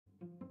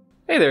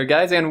Hey there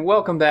guys, and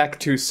welcome back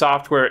to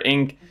Software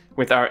Inc.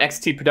 with our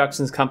XT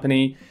Productions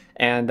company.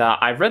 And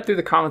I've read through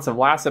the comments of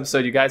last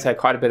episode. You guys had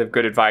quite a bit of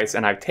good advice,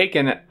 and I've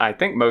taken, I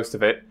think, most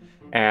of it,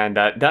 and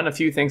done a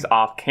few things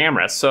off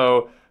camera.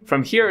 So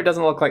from here, it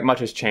doesn't look like much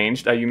has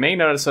changed. You may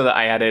notice that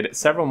I added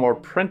several more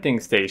printing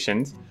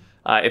stations.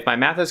 If my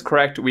math is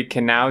correct, we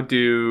can now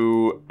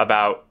do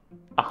about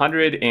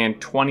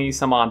 120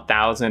 some odd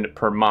thousand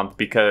per month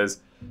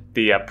because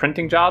the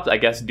printing jobs, I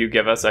guess, do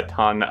give us a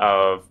ton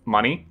of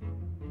money.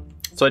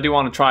 So I do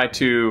want to try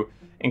to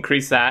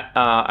increase that.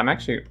 I'm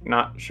actually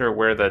not sure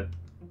where the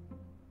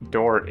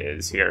door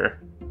is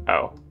here.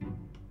 Oh.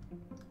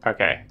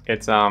 Okay,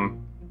 it's,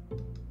 I'm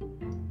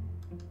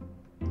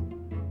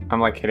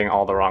like hitting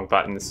all the wrong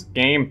buttons.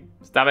 Game,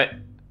 stop it.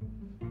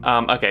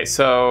 Okay,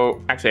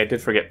 so actually I did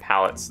forget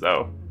pallets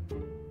though.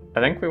 I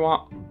think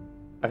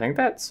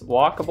that's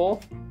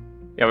walkable.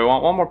 Yeah, we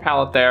want one more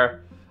pallet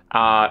there.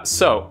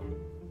 So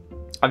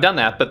I've done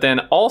that, but then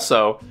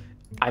also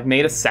I've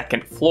made a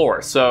second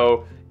floor.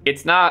 So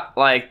it's not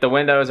like the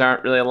windows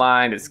aren't really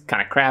aligned. It's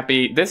kind of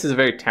crappy. This is a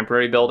very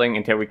temporary building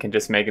until we can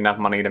just make enough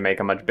money to make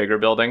a much bigger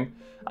building.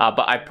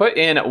 But I put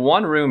in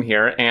one room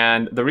here,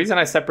 and the reason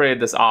I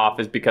separated this off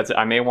is because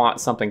I may want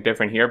something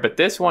different here. But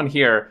this one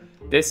here,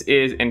 this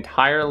is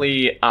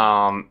entirely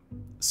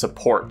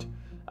support.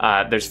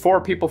 There's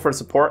 4 people for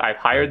support. I've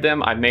hired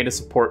them. I've made a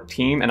support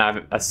team, and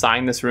I've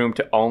assigned this room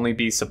to only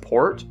be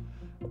support,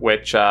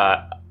 which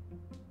I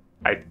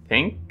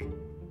think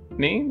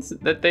means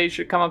that they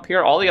should come up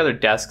here. All the other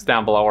desks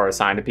down below are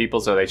assigned to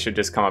people, so they should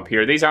just come up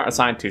here. These aren't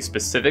assigned to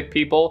specific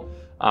people,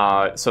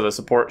 so the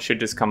support should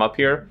just come up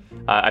here.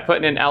 I put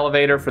in an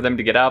elevator for them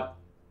to get up,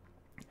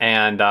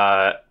 and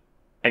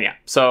yeah.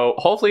 So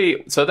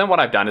hopefully, so then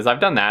what I've done is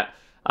I've done that,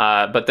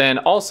 but then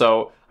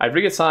also I've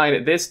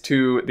reassigned this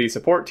to the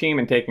support team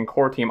and taken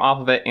core team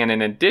off of it, and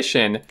in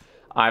addition,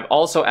 I've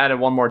also added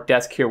one more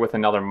desk here with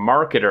another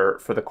marketer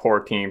for the core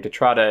team to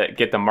try to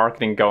get the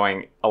marketing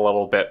going a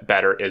little bit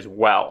better as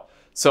well.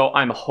 So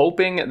I'm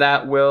hoping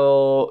that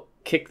will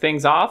kick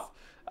things off.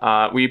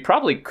 We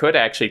probably could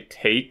actually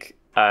take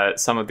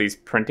some of these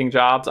printing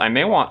jobs. I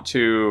may want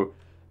to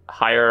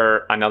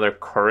hire another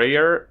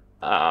courier.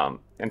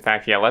 In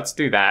fact, yeah, let's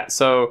do that.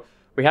 So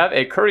we have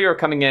a courier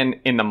coming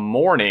in the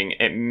morning.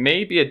 It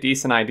may be a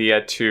decent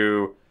idea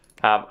to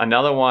have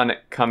another one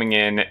coming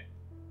in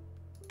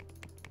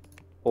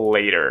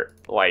later,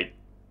 like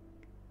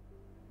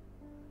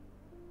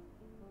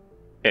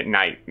at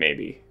night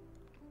maybe.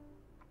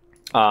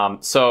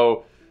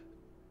 So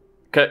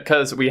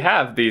because we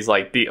have these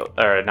like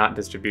not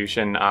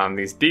distribution,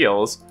 these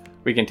deals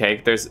we can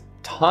take. There's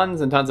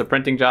tons and tons of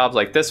printing jobs.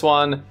 Like this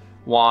one's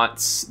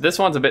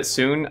a bit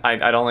soon.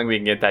 I don't think we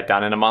can get that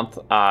done in a month.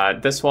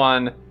 This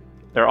one,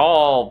 they're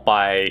all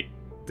by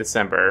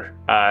December.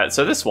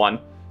 So this one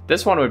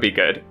would be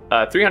good.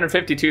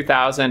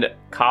 352,000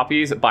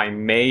 copies by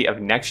May of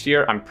next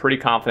year. I'm pretty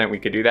confident we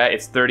could do that.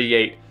 It's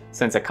 38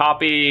 cents a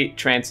copy,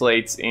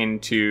 translates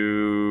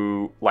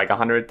into like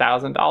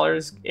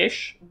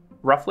 $100,000-ish,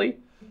 roughly.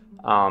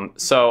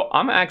 So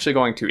I'm actually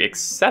going to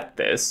accept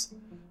this,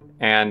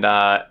 and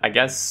I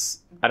guess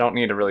I don't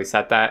need to really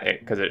set that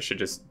because it should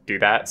just do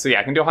that. So yeah,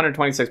 I can do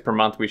 126 per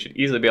month. We should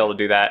easily be able to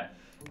do that.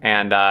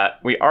 And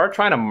we are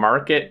trying to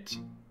market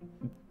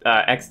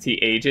XT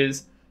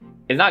Ages.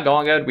 It's not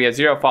going good. We have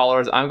 0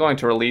 followers. I'm going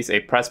to release a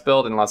press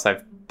build unless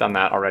I've done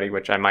that already,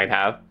 which I might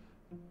have.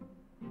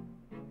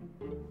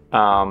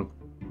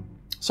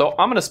 So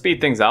I'm going to speed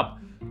things up.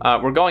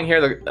 We're going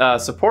here. The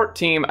support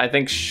team, I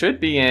think, should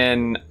be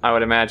in, I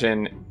would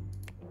imagine,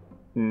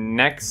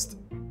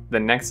 the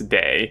next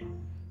day.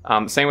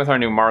 Same with our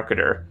new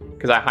marketer,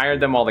 because I hired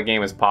them while the game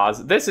was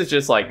paused. This is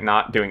just like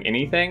not doing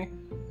anything,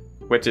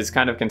 which is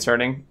kind of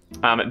concerning.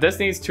 This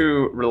needs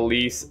to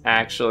release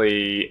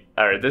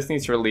this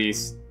needs to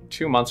release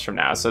 2 months from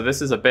now. So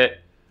this is a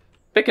bit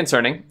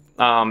concerning.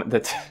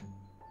 That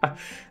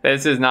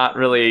this is not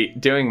really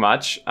doing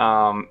much.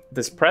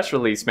 This press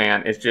release,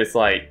 man, is just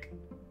like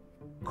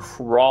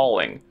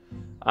crawling.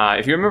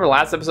 If you remember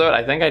last episode,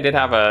 I think I did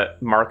have a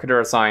marketer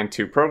assigned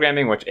to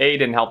programming, which A,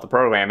 didn't help the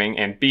programming,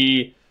 and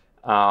B,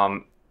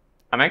 I'm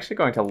actually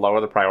going to lower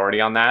the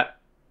priority on that.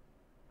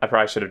 I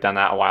probably should have done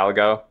that a while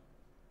ago.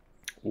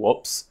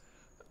 Whoops.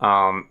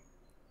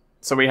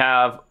 So we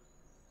have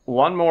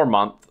 1 more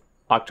month.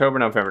 October,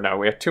 November, no,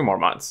 we have 2 more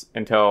months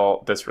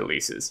until this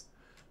releases.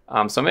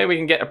 So maybe we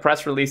can get a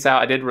press release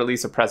out. I did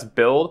release a press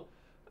build.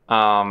 So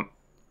I'm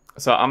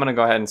going to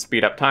go ahead and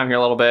speed up time here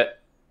a little bit.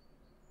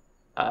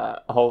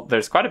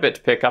 There's quite a bit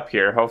to pick up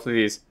here. Hopefully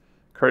these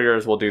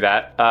couriers will do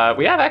that.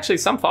 We have actually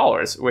some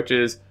followers, which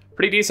is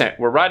pretty decent.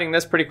 We're writing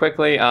this pretty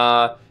quickly.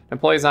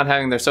 Employees not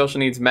having their social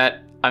needs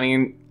met. I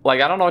mean, like,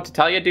 I don't know what to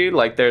tell you, dude.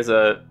 Like, there's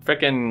a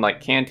freaking,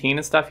 like, canteen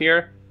and stuff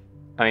here.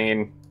 I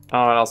mean, I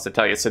don't know what else to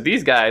tell you. So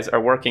these guys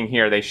are working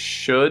here. They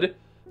should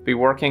be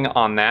working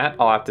on that.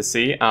 I'll have to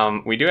see.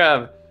 We do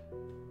have...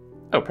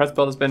 Oh, press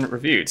build has been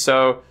reviewed.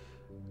 So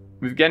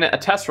we've gotten a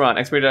test run.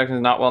 XP Productions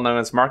is not well known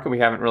in this market. We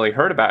haven't really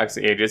heard about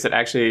XT Ages. It's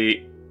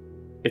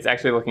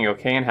actually looking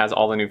okay and has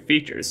all the new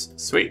features.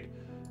 Sweet.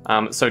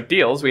 So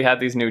deals, we had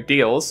these new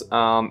deals.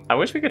 I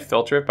wish we could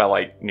filter it by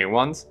like new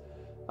ones.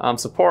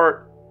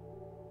 Support,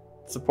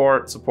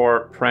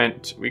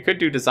 print. We could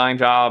do design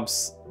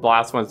jobs. The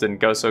last ones didn't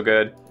go so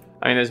good.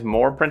 I mean, there's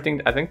more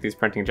printing. I think these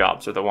printing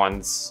jobs are the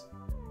ones.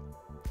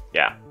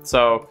 Yeah.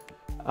 So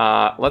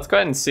let's go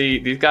ahead and see.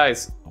 These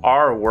guys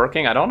are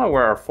working. I don't know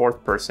where our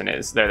fourth person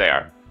is. There they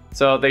are.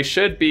 So they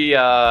should be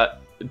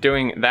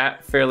doing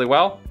that fairly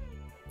well.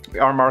 We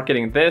are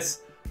marketing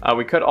this.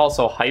 We could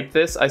also hype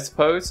this, I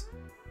suppose.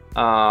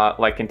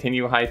 Like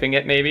continue hyping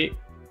it maybe.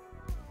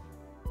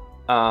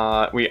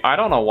 I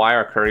don't know why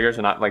our couriers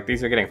are not, like,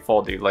 these are getting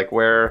full, dude. Like,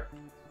 where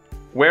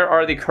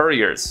are the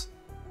couriers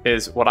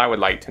is what I would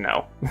like to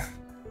know.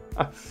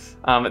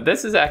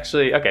 This is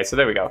actually, okay, so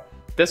there we go.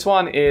 This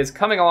one is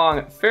coming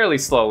along fairly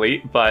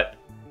slowly, but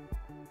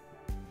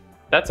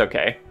that's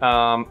okay.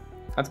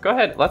 Let's go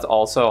ahead, let's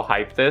also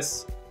hype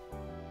this.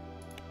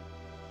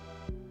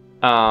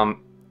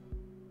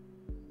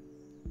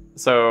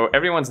 So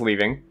everyone's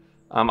leaving.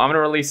 I'm gonna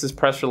release this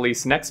press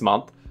release next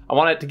month. I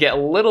want it to get a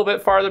little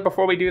bit farther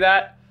before we do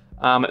that.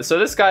 So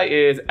this guy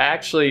is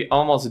actually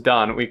almost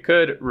done. We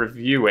could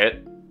review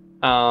it.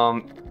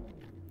 So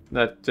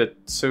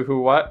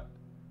who what?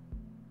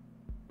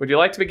 Would you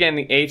like to begin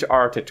the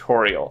HR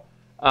tutorial?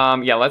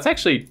 Yeah, let's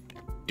actually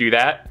do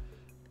that.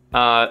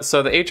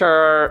 So the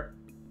HR,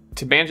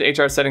 to manage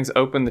HR settings,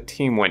 open the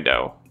team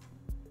window.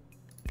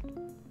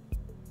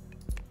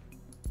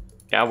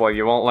 Yeah, well,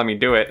 you won't let me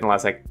do it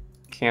unless I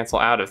cancel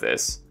out of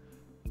this.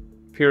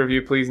 Peer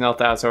review, please note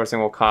that outsourcing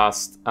will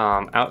cost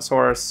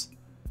outsource.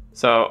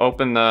 So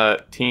open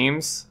the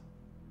teams.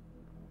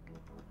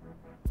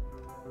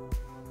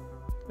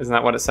 Isn't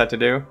that what it's set to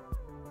do?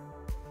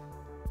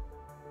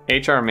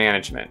 HR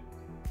management.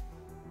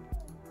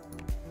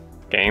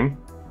 Game.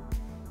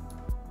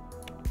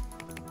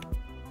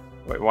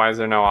 Wait, why is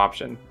there no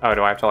option? Oh,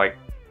 do I have to like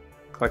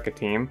click a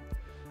team?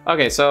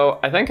 Okay, so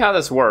I think how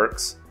this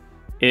works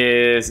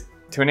is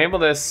to enable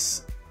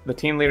this, the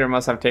team leader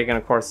must have taken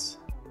a course.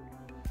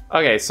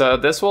 Okay, so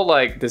this will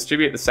like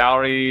distribute the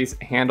salaries,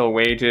 handle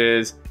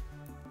wages,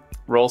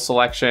 role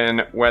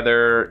selection,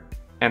 whether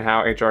and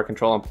how HR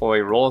control employee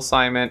role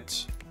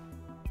assignment,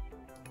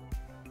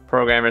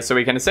 programmers. So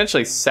we can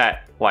essentially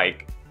set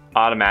like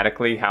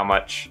automatically how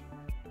much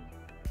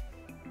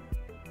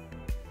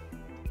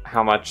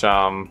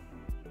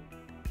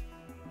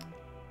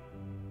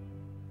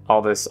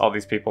all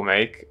these people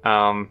make.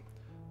 I'm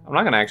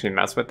not gonna actually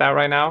mess with that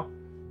right now,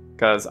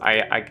 because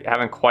I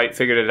haven't quite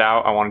figured it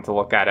out. I wanted to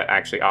look at it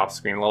actually off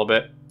screen a little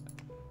bit.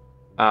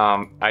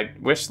 I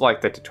wish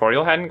like the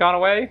tutorial hadn't gone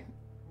away.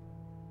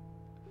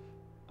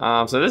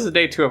 So this is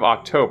day 2 of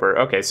October.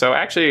 Okay, so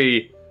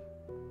actually,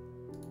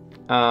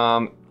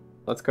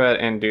 let's go ahead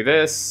and do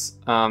this.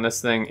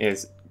 This thing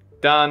is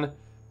done.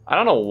 I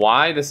don't know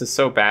why this is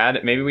so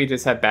bad. Maybe we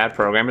just had bad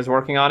programmers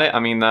working on it. I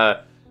mean,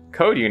 the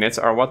code units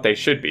are what they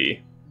should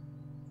be.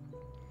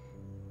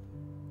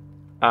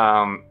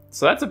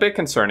 So that's a bit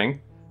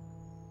concerning.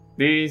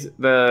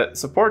 The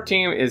support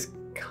team is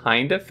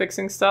kind of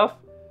fixing stuff.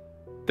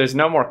 There's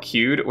no more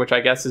queued, which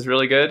I guess is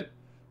really good.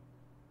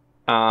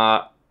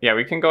 Yeah,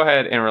 we can go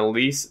ahead and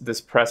release this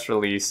press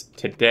release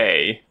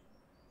today.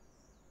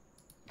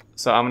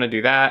 So I'm going to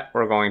do that.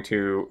 We're going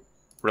to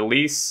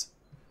release.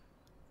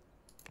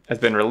 Has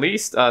been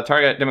released.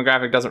 Target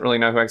demographic doesn't really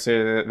know who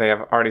XTYTSub. They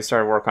have already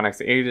started work on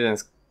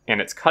XTYTSub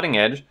and it's cutting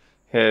edge.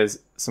 Has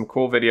some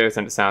cool videos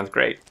and it sounds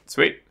great.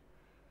 Sweet.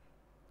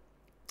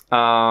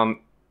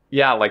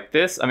 Yeah, like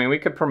this. I mean, we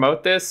could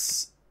promote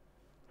this.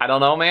 I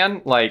don't know,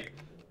 man. Like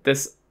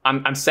this.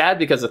 I'm sad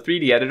because the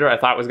 3D editor I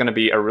thought was going to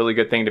be a really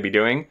good thing to be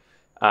doing,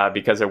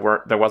 because there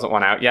wasn't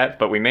one out yet.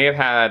 But we may have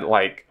had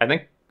like, I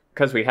think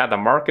because we had the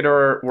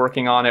marketer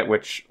working on it,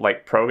 which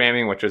like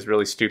programming, which was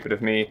really stupid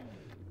of me,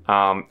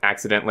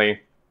 accidentally.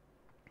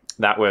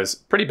 That was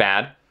pretty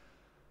bad.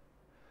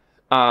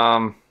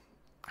 How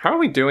are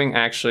we doing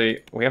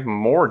actually? We have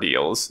more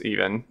deals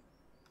even.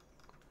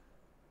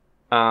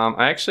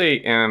 I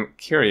actually am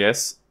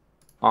curious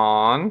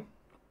on,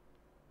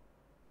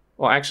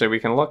 well, actually we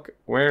can look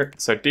where,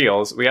 so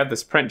deals, we have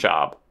this print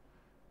job.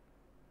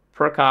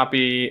 Per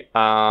copy,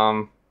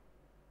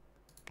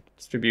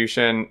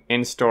 distribution,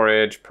 in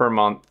storage, per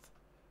month,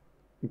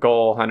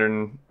 goal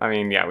 100, I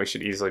mean, yeah, we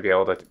should easily be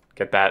able to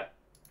get that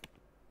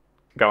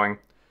going.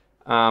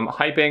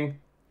 Hyping,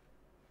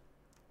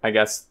 I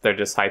guess they're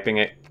just hyping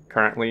it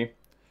currently.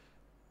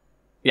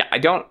 Yeah, I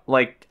don't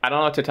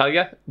know what to tell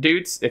you,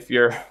 dudes, if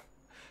your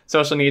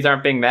social needs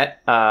aren't being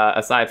met,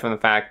 aside from the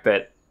fact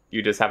that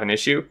you just have an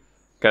issue.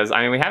 Because,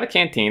 I mean, we have a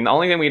canteen. The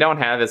only thing we don't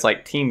have is,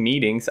 like, team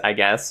meetings, I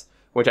guess,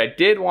 which I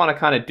did want to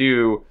kind of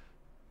do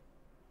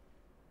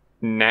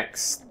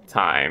next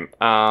time.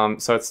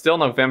 So it's still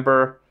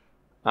November.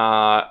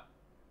 We're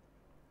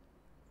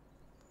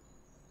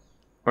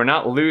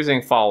not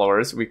losing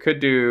followers. We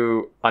could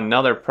do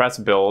another press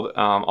build,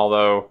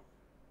 although,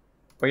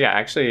 well, yeah,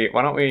 actually,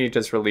 why don't we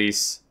just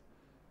release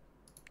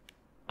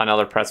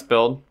another press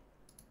build?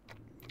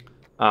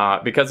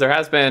 Because there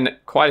has been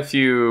quite a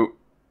few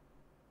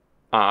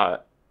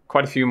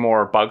quite a few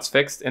more bugs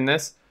fixed in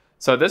this.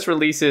 So this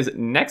releases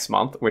next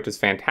month, which is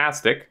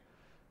fantastic.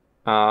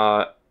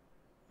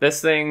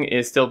 This thing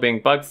is still being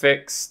bug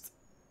fixed.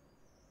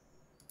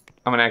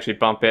 I'm gonna actually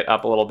bump it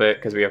up a little bit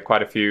because we have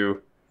quite a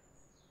few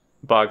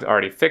bugs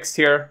already fixed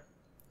here.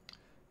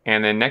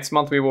 And then next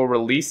month we will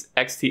release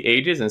XT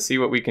Ages and see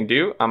what we can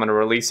do. I'm gonna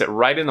release it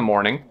right in the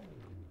morning.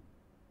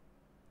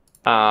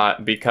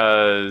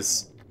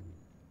 Because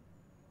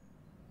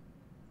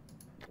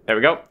there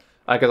we go.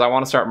 Because I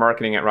want to start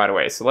marketing it right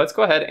away. So let's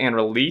go ahead and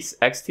release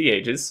XT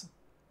Ages.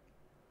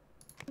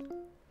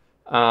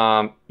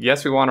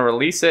 Yes, we want to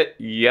release it.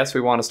 Yes,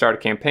 we want to start a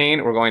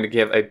campaign. We're going to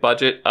give a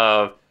budget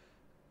of,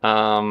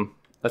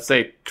 let's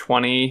say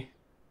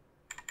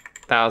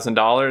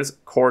 $20,000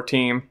 core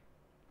team.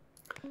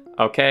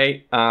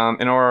 Okay.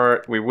 In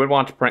order, we would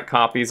want to print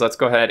copies. Let's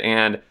go ahead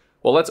and,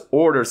 well, let's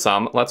order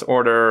some. Let's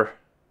order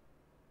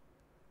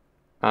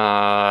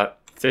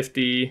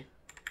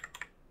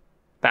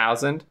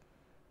 50,000.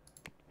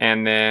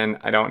 And then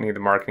I don't need the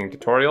marketing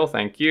tutorial.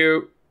 Thank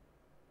you.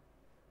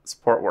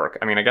 Support work.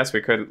 I mean, I guess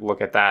we could look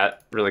at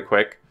that really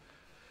quick.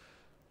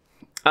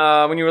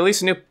 When you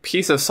release a new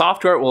piece of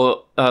software, it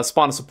will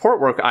spawn a support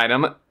work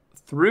item.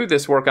 Through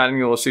this work item,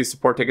 you will receive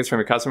support tickets from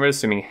your customers.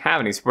 Assuming you have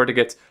any, support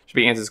tickets should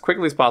be answered as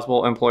quickly as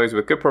possible. Employees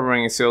with good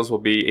programming skills will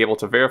be able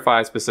to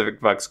verify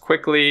specific bugs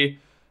quickly.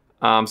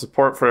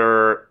 Support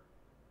for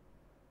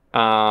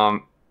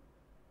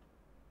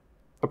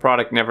a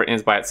product never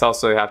ends by itself,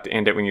 so you have to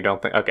end it when you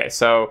don't think. Okay,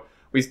 so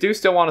we do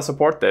still want to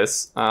support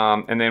this.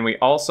 And then we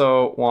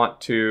also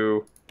want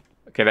to,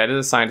 okay, that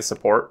is assigned to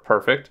support.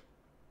 Perfect.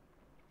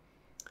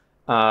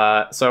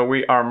 So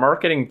we are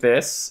marketing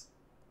this.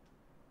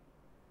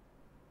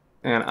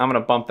 And I'm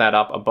going to bump that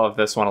up above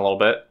this one a little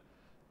bit.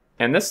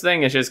 And this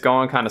thing is just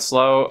going kind of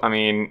slow. I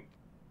mean,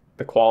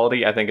 the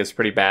quality I think is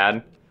pretty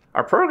bad.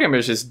 Our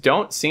programmers just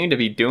don't seem to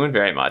be doing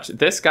very much.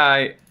 This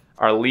guy,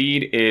 our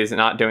lead, is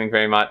not doing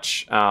very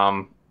much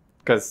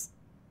because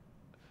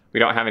we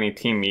don't have any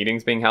team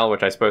meetings being held,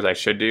 which I suppose I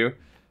should do.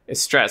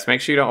 It's stress.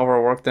 Make sure you don't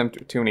overwork them to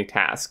too many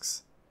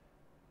tasks.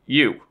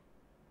 You.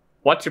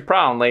 What's your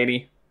problem,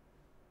 lady?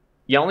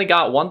 You only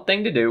got one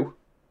thing to do.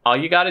 All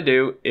you got to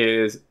do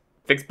is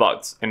fix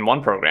bugs in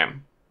one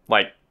program.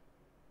 Like,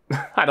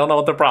 I don't know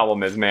what the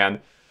problem is, man.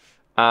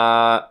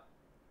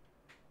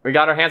 We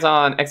got our hands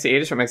on XT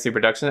Ages from XT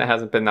Production. It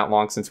hasn't been that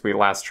long since we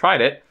last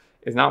tried it.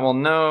 It's not well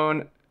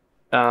known.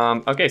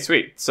 Okay,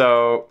 sweet.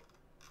 So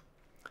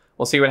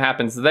we'll see what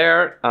happens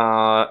there.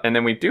 And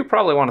then we do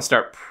probably want to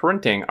start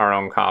printing our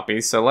own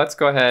copies. So let's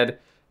go ahead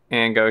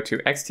and go to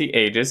XT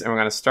Ages, and we're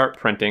going to start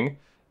printing.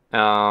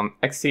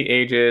 XT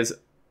Ages,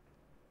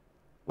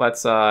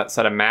 let's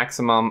set a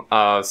maximum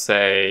of,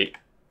 say,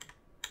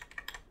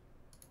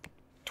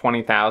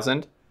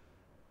 20,000.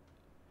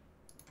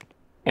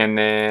 And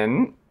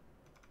then,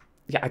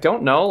 yeah, I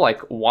don't know,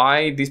 like,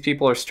 why these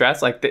people are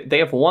stressed. Like, they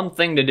have one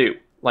thing to do.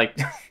 Like,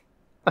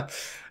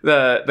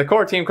 the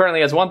core team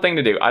currently has one thing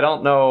to do. I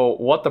don't know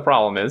what the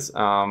problem is.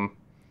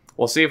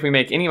 We'll see if we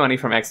make any money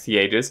from XT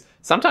Ages.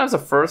 Sometimes the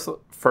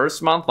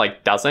first month,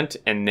 like, doesn't,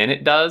 and then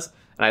it does.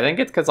 And I think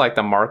it's because, like,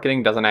 the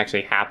marketing doesn't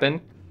actually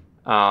happen.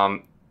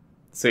 So,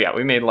 yeah,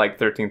 we made, like,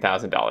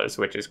 $13,000,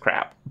 which is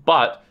crap.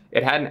 But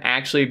it hadn't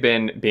actually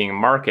been being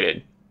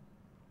marketed.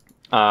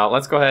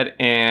 Let's go ahead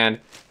and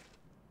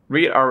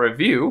read our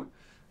review.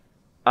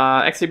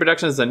 XT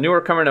Production is a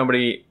newer comer.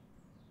 Nobody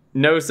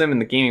knows them in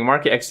the gaming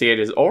market. XT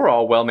Ages is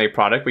overall well-made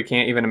product. We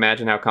can't even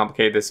imagine how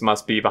complicated this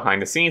must be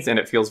behind the scenes, and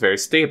it feels very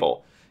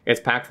stable.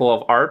 It's packed full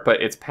of art,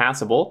 but it's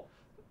passable.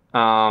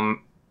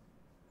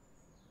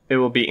 It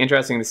will be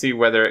interesting to see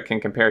whether it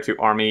can compare to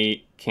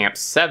Army Camp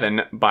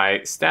 7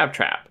 by Stab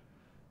Trap.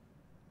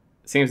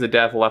 Seems the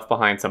dev left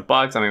behind some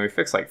bugs. I mean, we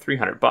fixed like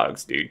 300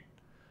 bugs, dude.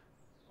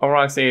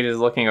 Overall, XT Ages is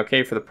looking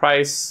okay for the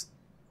price.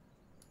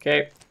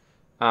 Okay.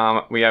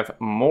 We have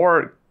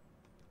more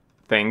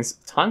things.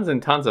 Tons and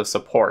tons of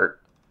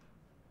support.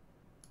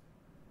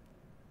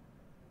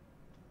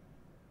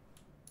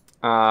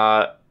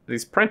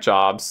 These print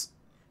jobs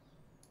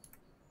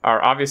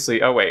are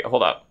obviously... Oh, wait.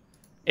 Hold up.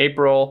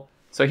 April.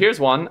 So here's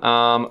one.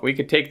 We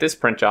could take this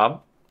print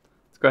job.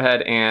 Let's go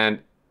ahead and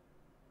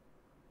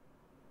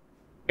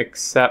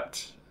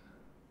accept...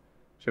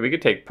 So we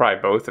could take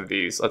probably both of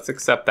these. Let's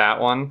accept that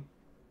one.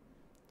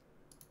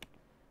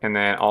 And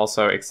then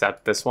also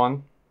accept this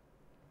one.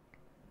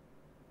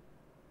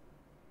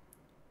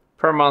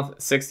 Per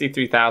month,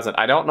 63,000.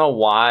 I don't know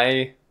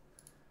why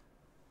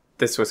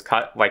this was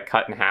cut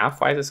in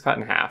half. Why is this cut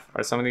in half?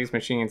 Are some of these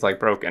machines like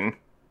broken?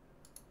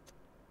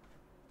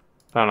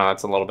 I don't know,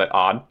 that's a little bit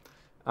odd.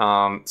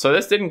 So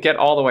this didn't get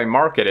all the way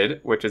marketed,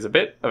 which is a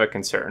bit of a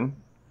concern.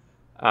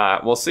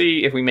 We'll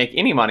see if we make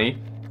any money.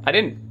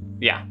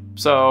 Yeah,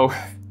 so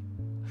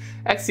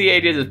XT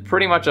Ages is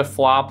pretty much a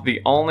flop.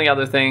 The only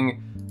other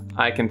thing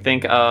I can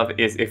think of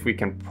is if we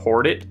can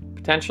port it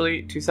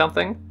potentially to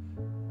something.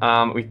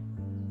 I'm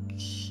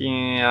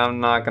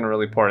not gonna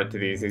really port it to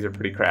these. These are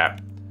pretty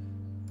crap.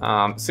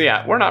 So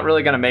yeah, we're not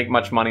really gonna make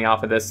much money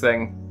off of this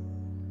thing.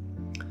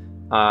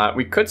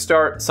 We could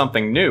start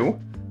something new.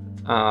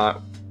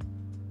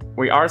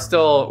 We are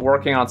still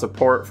working on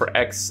support for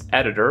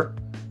X-Editor.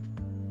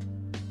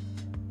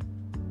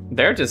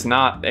 They're just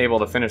not able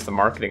to finish the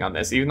marketing on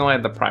this, even though I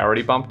had the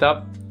priority bumped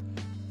up.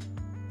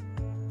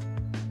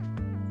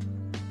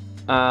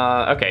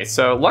 Okay,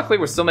 so luckily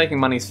we're still making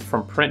money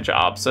from print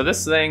jobs. So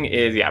this thing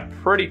is, yeah,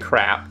 pretty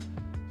crap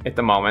at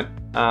the moment.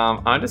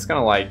 I'm just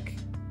gonna like...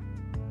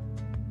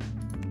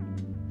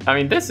 I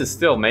mean, this is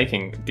still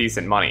making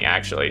decent money,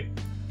 actually.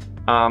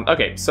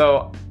 Okay,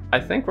 so I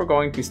think we're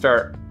going to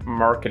start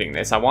marketing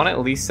this. I want to at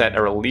least set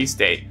a release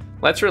date.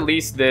 Let's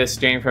release this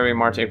January, February,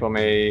 March, April,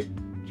 May,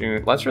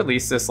 June. Let's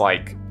release this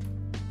like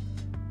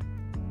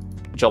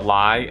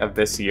July of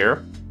this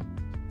year.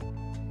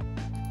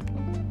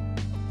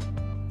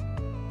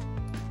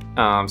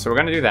 So we're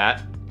gonna do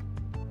that.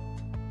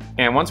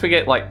 And once we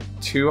get like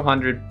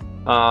 200,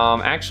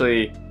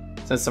 actually,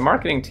 since the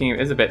marketing team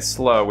is a bit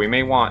slow, we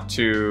may want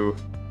to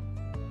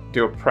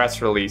do a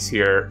press release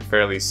here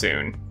fairly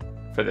soon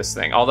for this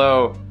thing.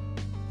 Although,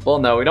 well,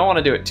 no, we don't want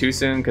to do it too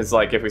soon because,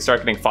 like, if we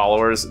start getting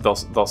followers,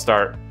 they'll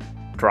start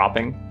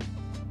dropping.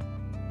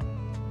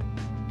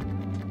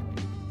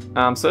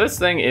 So this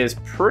thing is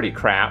pretty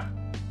crap.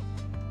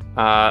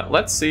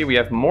 Let's see, we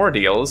have more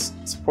deals.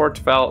 Support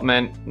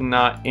development,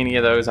 not any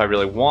of those I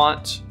really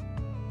want.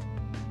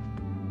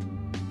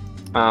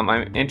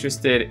 I'm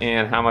interested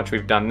in how much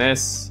we've done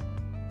this.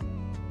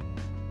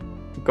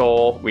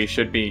 Goal, we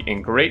should be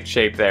in great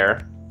shape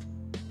there.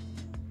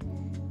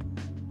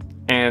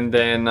 And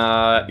then,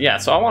 yeah,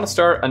 so I want to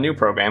start a new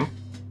program.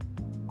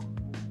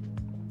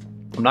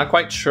 I'm not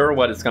quite sure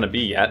what it's going to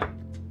be yet.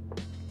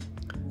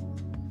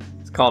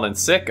 It's called In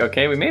Sick.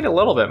 Okay, we made a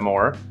little bit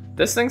more.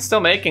 This thing's still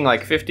making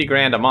like 50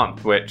 grand a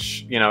month,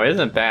 which, you know,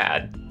 isn't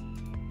bad.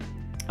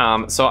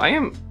 So I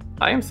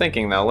am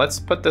thinking though, let's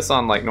put this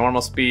on like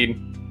normal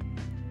speed.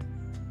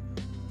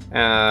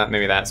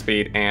 Maybe that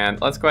speed,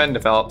 and let's go ahead and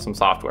develop some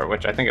software,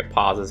 which I think it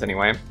pauses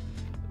anyway.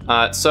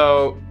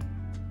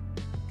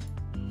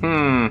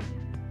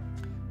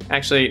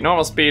 Actually,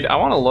 normal speed, I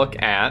want to look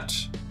at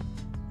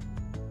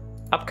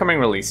upcoming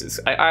releases.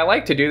 I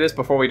like to do this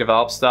before we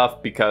develop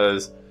stuff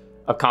because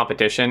of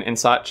competition and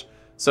such.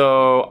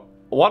 So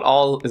what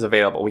all is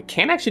available? We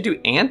can actually do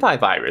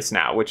antivirus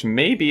now, which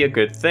may be a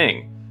good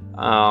thing.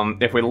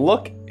 If we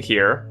look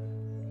here,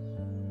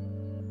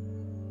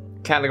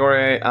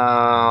 category,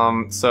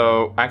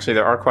 so actually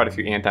there are quite a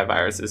few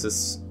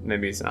antiviruses.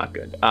 Maybe it's not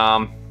good.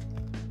 Damn,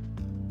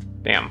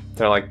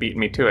 they're like beating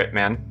me to it,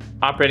 man.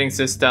 Operating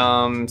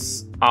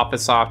systems,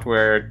 office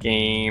software,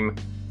 game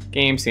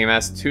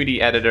CMS,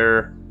 2D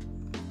editor,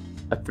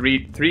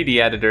 3D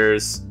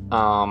editors,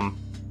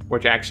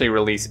 which actually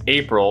release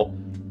April.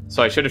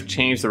 So I should have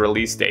changed the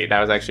release date. That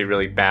was actually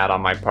really bad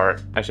on my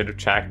part. I should have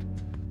checked.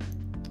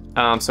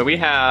 So we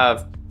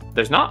have,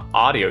 there's not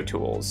audio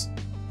tools.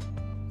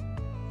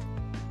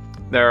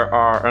 There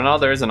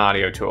is an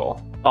audio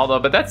tool. Although,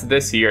 but that's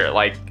this year.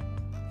 Like,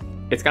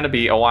 it's gonna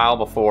be a while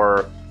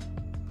before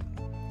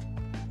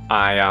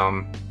I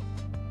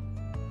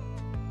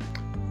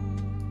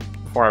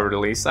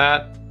release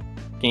that.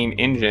 Game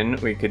engine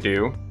we could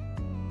do.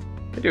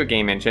 Could do a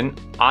game engine.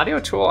 Audio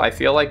tool, I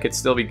feel like could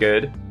still be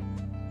good.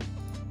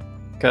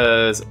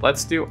 Because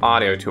let's do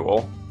audio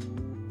tool.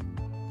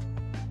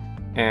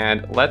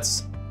 And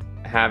let's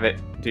have it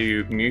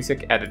do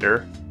music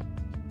editor.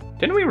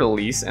 Didn't we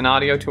release an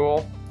audio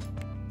tool?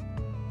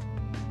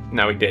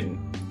 No, we didn't.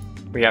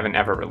 We haven't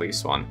ever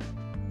released one.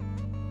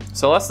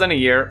 So less than a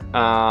year.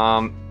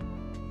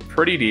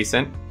 Pretty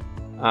decent.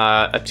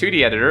 A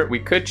 2D editor. We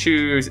could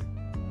choose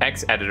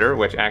X-Editor,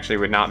 which actually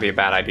would not be a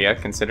bad idea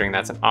considering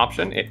that's an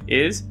option. It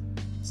is.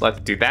 So let's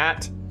do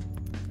that.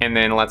 And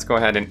then let's go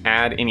ahead and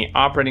add any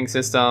operating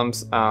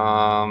systems.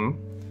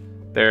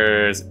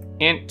 There's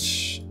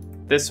int,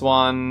 this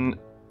one,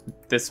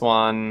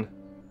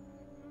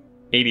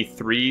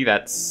 83,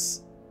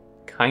 that's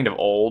kind of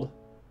old.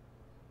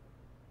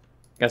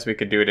 Guess we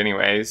could do it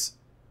anyways.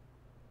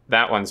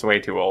 That one's way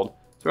too old.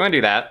 So we're gonna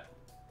do that.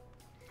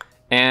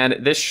 And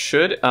this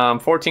should,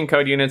 14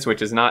 code units,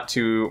 which is not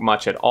too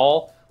much at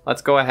all.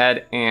 Let's go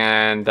ahead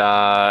and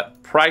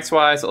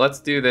price-wise, let's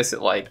do this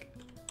at like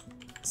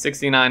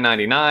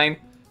 $69.99.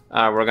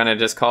 We're gonna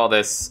just call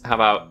this, how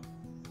about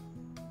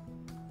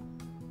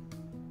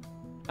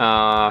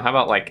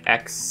like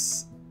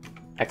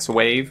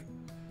X-Wave.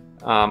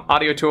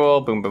 Audio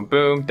tool, boom, boom,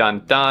 boom,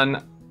 done,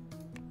 done.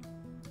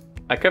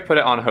 I could put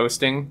it on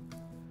hosting.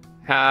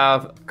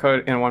 Have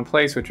code in one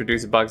place, which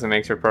reduces bugs and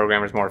makes your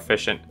programmers more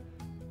efficient.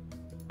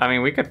 I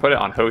mean, we could put it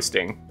on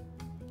hosting.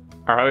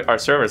 Our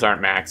servers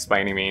aren't maxed by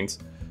any means.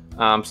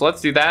 So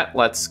let's do that.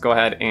 Let's go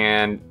ahead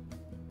and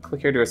click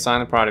here to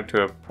assign the product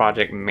to a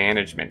project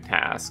management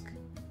task.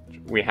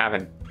 We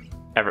haven't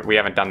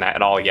done that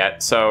at all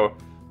yet. So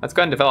let's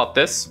go ahead and develop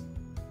this.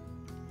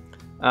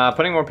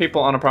 Putting more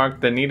people on a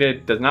product than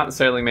needed does not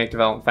necessarily make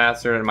development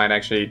faster and might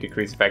actually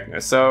decrease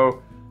effectiveness.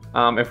 So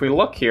if we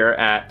look here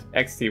at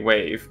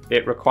XTWave,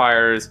 it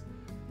requires,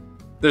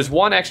 there's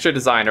one extra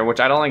designer, which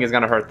I don't think is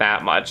going to hurt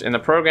that much. In the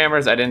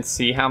programmers, I didn't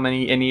see how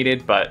many it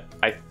needed, but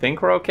I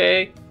think we're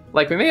okay.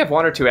 Like, we may have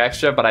 1 or 2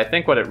 extra, but I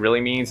think what it really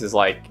means is,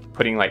 like,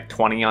 putting, like,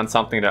 20 on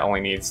something that only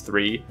needs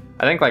 3.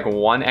 I think, like,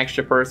 1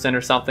 extra person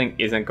or something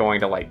isn't going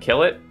to, like,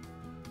 kill it.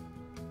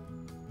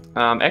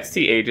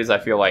 XT Ages, I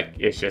feel like,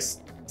 is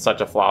just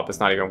such a flop. It's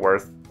not even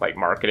worth, like,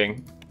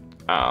 marketing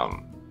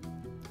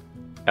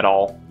at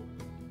all.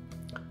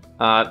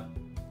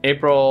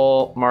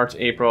 April, March,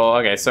 April.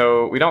 Okay,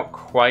 so we don't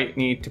quite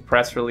need to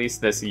press release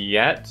this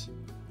yet.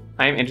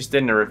 I am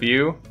interested in a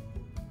review.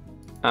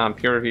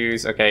 Peer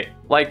reviews, okay.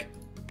 Like,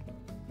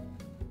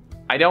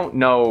 I don't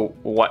know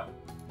what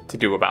to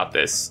do about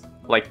this.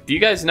 Like, do you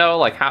guys know,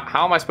 like,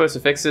 how am I supposed to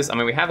fix this? I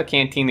mean, we have a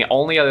canteen. The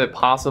only other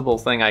possible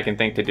thing I can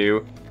think to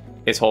do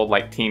is hold,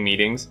 like, team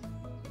meetings,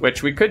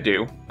 which we could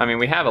do. I mean,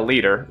 we have a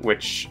leader,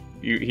 which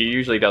he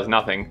usually does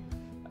nothing.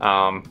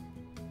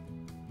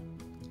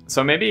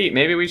 So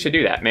maybe we should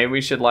do that. Maybe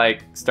we should,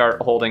 like,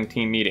 start holding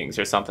team meetings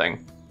or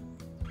something.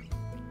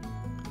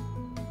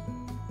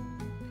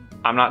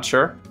 I'm not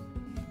sure.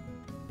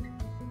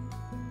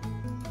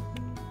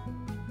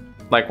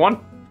 Like,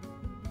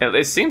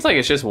 it seems like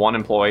it's just one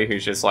employee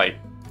who's just, like,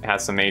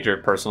 has some major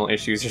personal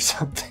issues or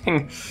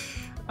something.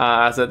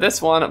 So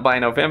this one by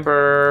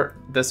November,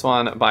 this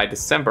one by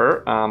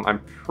December. I'm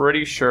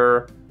pretty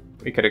sure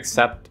we could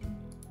accept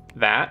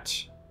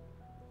that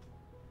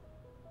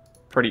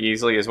pretty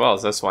easily, as well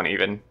as this one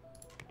even.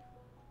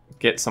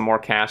 Get some more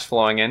cash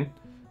flowing in.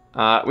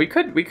 We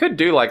could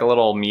do, like, a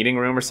little meeting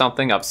room or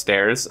something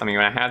upstairs. I mean,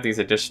 when I have this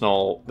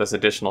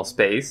additional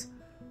space.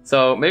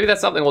 So maybe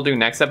that's something we'll do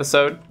next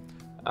episode.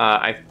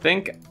 I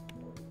think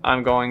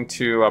I'm going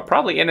to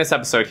probably end this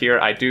episode here.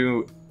 I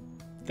do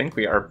think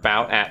we are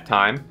about at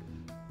time.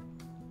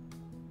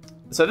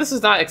 So this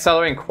is not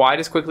accelerating quite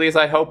as quickly as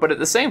I hope, but at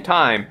the same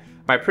time,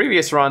 my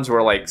previous runs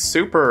were, like,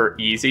 super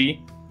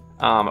easy,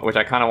 which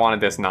I kind of wanted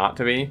this not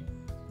to be.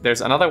 There's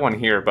another one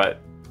here,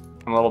 but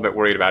I'm a little bit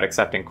worried about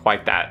accepting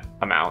quite that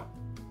amount.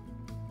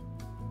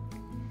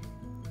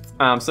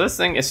 So this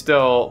thing is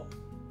still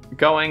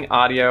going.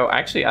 Audio.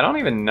 Actually, I don't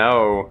even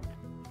know.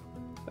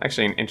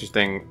 Actually, an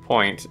interesting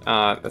point.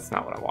 That's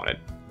not what I wanted.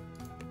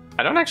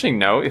 I don't actually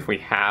know if we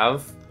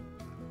have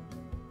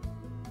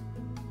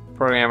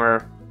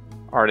programmer,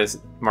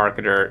 artist,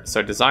 marketer,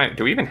 so design.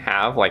 Do we even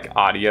have, like,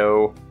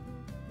 audio?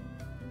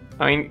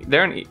 I mean,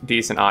 they're a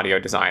decent audio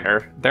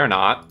designer. They're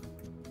not.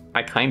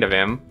 I kind of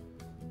am.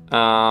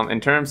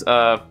 In terms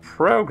of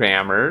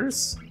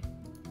programmers,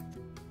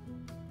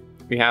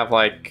 we have,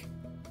 like,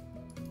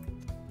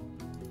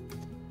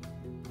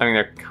 I mean,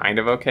 they're kind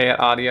of okay at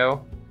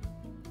audio.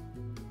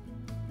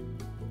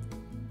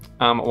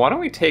 Why don't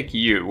we take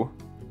you?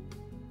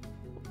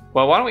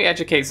 Well, why don't we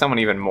educate someone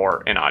even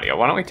more in audio?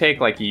 Why don't we take,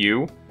 like,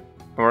 you,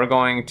 and we're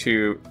going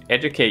to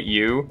educate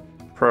you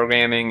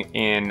programming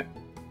in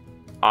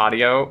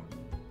audio,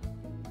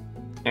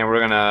 and we're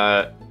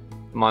gonna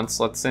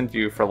let's send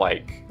you for,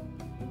 like,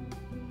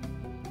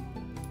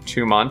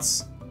 2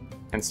 months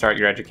and start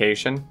your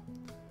education.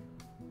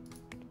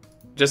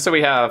 Just so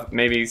we have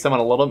maybe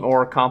someone a little bit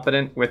more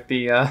competent with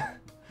the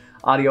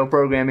audio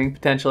programming,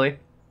 potentially.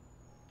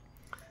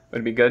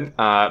 Would be good.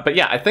 But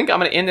yeah, I think I'm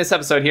going to end this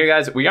episode here,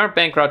 guys. We aren't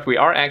bankrupt. We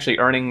are actually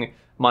earning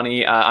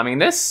money. I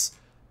mean, it's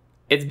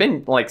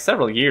been, like,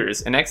 several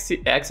years, and X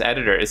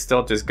Editor is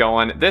still just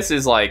going. This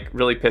is, like,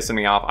 really pissing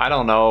me off. I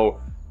don't know,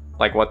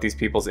 like, what these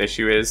people's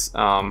issue is.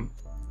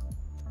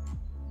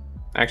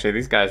 Actually,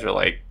 these guys are,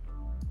 like...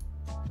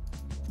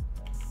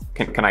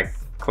 Can I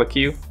click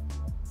you?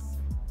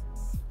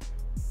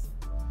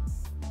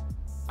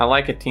 I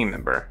like a team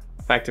member.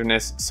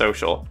 Effectiveness,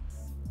 social.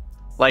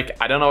 Like,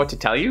 I don't know what to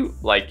tell you.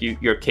 Like,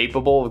 you're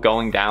capable of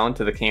going down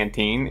to the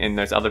canteen and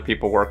there's other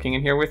people working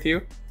in here with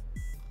you.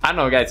 I don't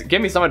know, guys.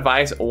 Give me some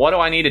advice. What do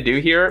I need to do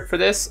here for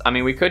this? I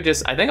mean, we could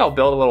just... I think I'll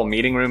build a little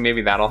meeting room.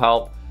 Maybe that'll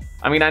help.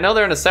 I mean, I know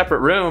they're in a separate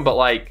room, but,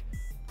 like,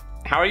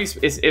 how are you...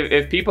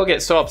 If people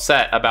get so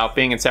upset about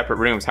being in separate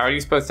rooms, how are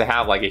you supposed to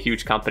have, like, a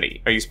huge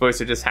company? Are you supposed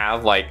to just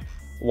have, like,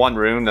 one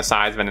room the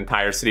size of an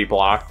entire city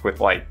block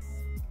with, like,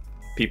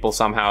 people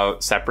somehow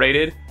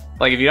separated?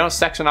 Like, if you don't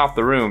section off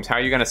the rooms, how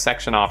are you going to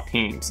section off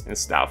teams and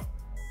stuff?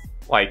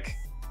 Like,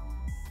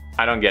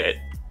 I don't get it.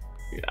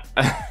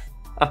 Yeah.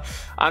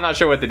 I'm not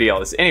sure what the deal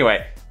is.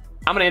 Anyway,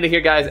 I'm going to end it here,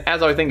 guys.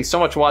 As always, thank you so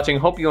much for watching.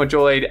 Hope you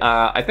enjoyed.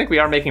 I think we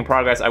are making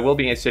progress. I will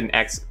be interested in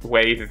X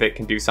Wave if it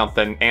can do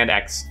something, and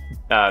X,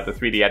 the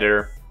 3D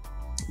editor.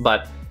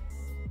 But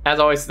as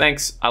always,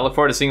 thanks. I look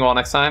forward to seeing you all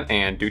next time,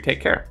 and do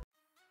take care.